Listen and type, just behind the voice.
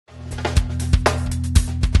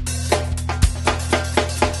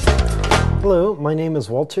Hello, my name is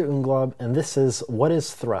Walter Unglaub, and this is What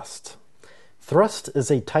is Thrust? Thrust is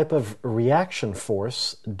a type of reaction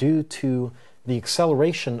force due to the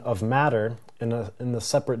acceleration of matter in a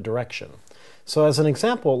separate direction. So as an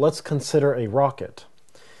example, let's consider a rocket.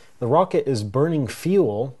 The rocket is burning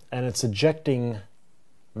fuel and it's ejecting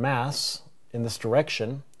mass in this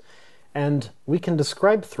direction, and we can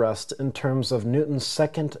describe thrust in terms of Newton's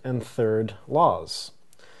second and third laws.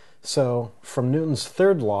 So from Newton's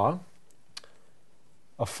third law,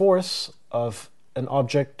 a force of an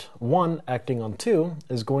object 1 acting on 2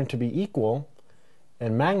 is going to be equal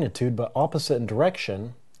in magnitude but opposite in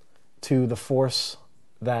direction to the force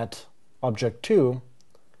that object 2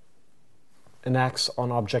 enacts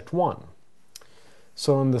on object 1.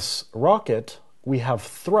 So in this rocket, we have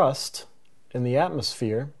thrust in the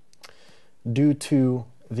atmosphere due to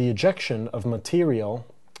the ejection of material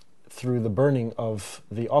through the burning of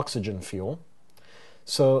the oxygen fuel.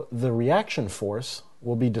 So the reaction force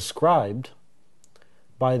will be described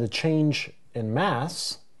by the change in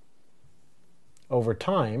mass over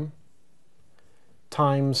time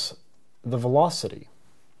times the velocity.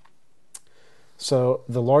 So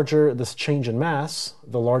the larger this change in mass,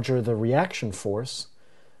 the larger the reaction force,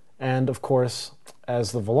 and of course,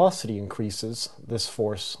 as the velocity increases, this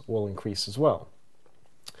force will increase as well.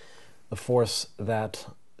 The force that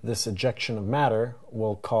this ejection of matter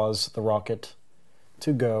will cause the rocket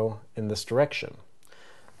to go in this direction.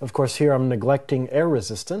 Of course, here I'm neglecting air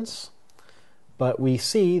resistance, but we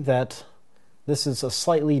see that this is a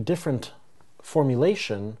slightly different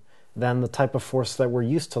formulation than the type of force that we're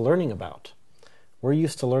used to learning about. We're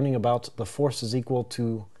used to learning about the force is equal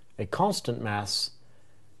to a constant mass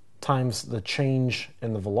times the change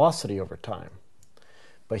in the velocity over time.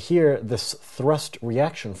 But here, this thrust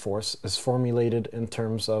reaction force is formulated in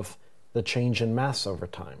terms of the change in mass over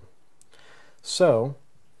time. So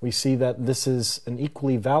we see that this is an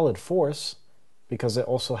equally valid force because it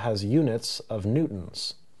also has units of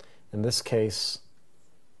newtons. In this case,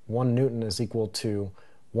 1 newton is equal to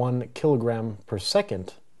 1 kilogram per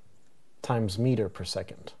second times meter per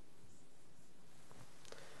second.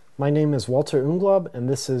 My name is Walter Unglaub, and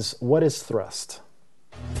this is What is Thrust?